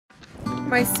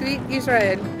My sweet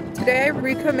Israel, today I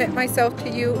recommit myself to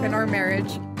you and our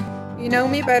marriage. You know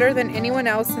me better than anyone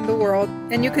else in the world,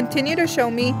 and you continue to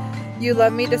show me you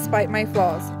love me despite my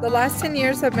flaws. The last 10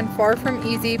 years have been far from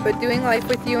easy, but doing life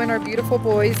with you and our beautiful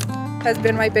boys has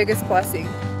been my biggest blessing.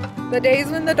 The days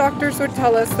when the doctors would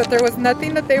tell us that there was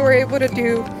nothing that they were able to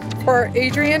do for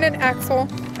Adrian and Axel,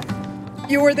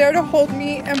 you were there to hold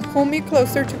me and pull me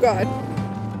closer to God.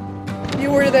 You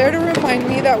were there to remind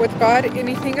me that with God,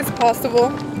 anything is possible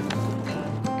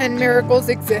and miracles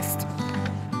exist.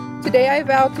 Today I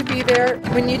vow to be there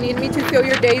when you need me, to fill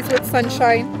your days with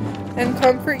sunshine and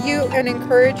comfort you and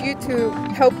encourage you, to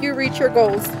help you reach your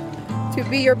goals, to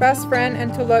be your best friend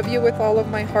and to love you with all of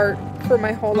my heart for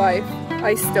my whole life.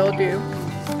 I still do.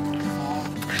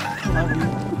 Love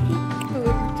you.